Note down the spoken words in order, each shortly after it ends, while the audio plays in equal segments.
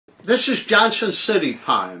This is Johnson City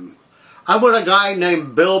time. I'm with a guy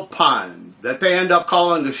named Bill Pine that they end up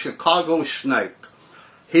calling the Chicago Snake.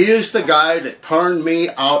 He is the guy that turned me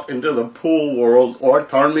out into the pool world or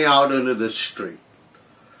turned me out into the street.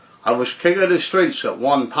 I was king of the streets at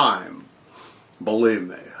one time, believe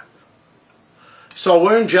me. So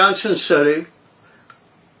we're in Johnson City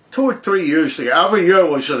 2 or 3 years ago. Every year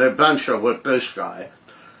was an adventure with this guy.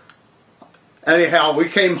 Anyhow, we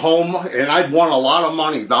came home and I'd won a lot of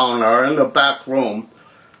money down there in the back room.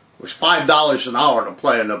 It was $5 an hour to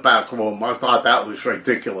play in the back room. I thought that was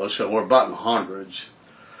ridiculous, and we're betting hundreds.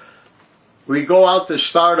 We go out to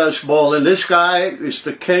Stardust Bowl, and this guy is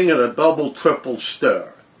the king of the double, triple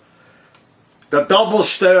stare. The double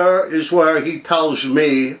stare is where he tells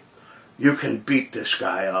me, you can beat this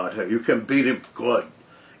guy out here. You can beat him good.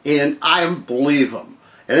 And I believe him.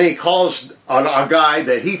 And then he calls a guy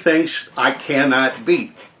that he thinks I cannot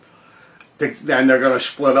beat. Then they're going to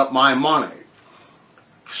split up my money.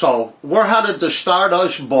 So we're headed to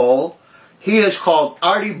Stardust Bowl. He is called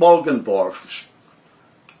Artie Bogendorf,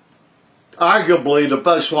 arguably the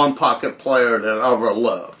best one-pocket player that ever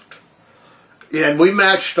lived. And we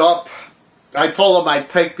matched up. I told him I'd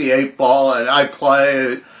take the 8-ball, and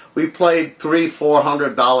we played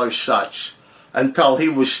 $300-400 sets until he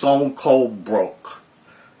was stone cold broke.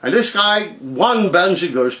 And this guy won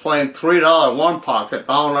Benzinger's playing $3 one-pocket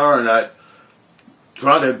down there in that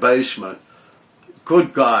dreaded basement.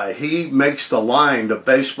 Good guy. He makes the line, the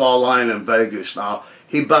baseball line in Vegas now.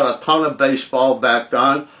 He bet a ton of baseball back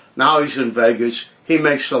then. Now he's in Vegas. He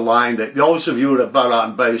makes the line that those of you that bet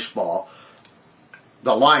on baseball,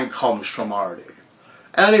 the line comes from Artie.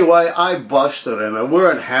 Anyway, I busted him, and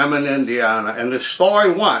we're in Hammond, Indiana, and the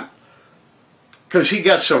story went, because he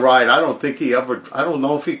gets a ride. I don't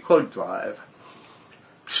know if he could drive.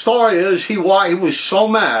 Story is, he was so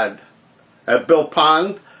mad at Bill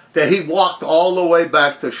Pond that he walked all the way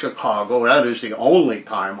back to Chicago. That is the only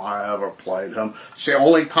time I ever played him. It's the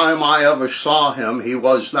only time I ever saw him. He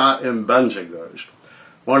was not in Benzinger's.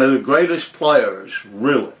 One of the greatest players,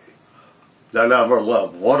 really, that ever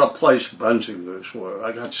lived. What a place Benzinger's were.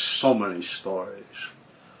 I got so many stories.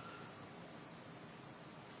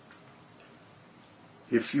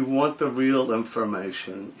 If you want the real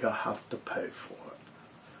information, you have to pay for it.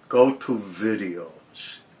 Go to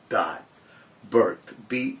videos.bert,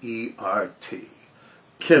 B-E-R-T,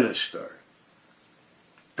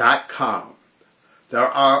 Kinister.com. There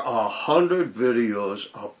are 100 videos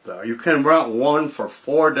up there. You can rent one for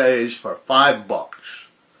 4 days for $5.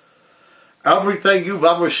 Everything you've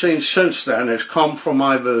ever seen since then has come from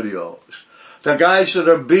my videos. The guys that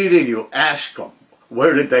are beating you, ask them,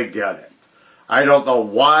 where did they get it? I don't know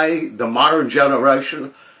why the modern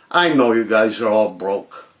generation, I know you guys are all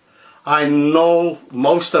broke. I know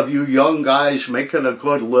most of you young guys making a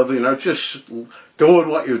good living are just doing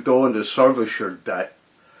what you're doing to service your debt.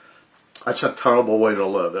 That's a terrible way to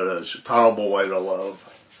live. It is a terrible way to live.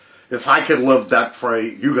 If I could live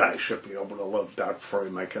debt-free, you guys should be able to live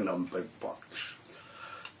debt-free making them big bucks.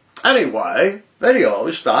 Anyway,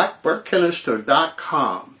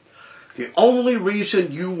 videos.bertkinister.com. The only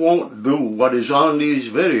reason you won't do what is on these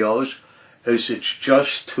videos is it's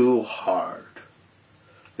just too hard.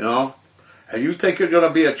 You know? And you think you're going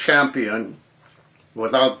to be a champion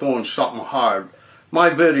without doing something hard. My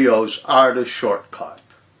videos are the shortcut.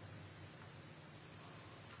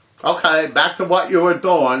 Okay, back to what you were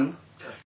doing.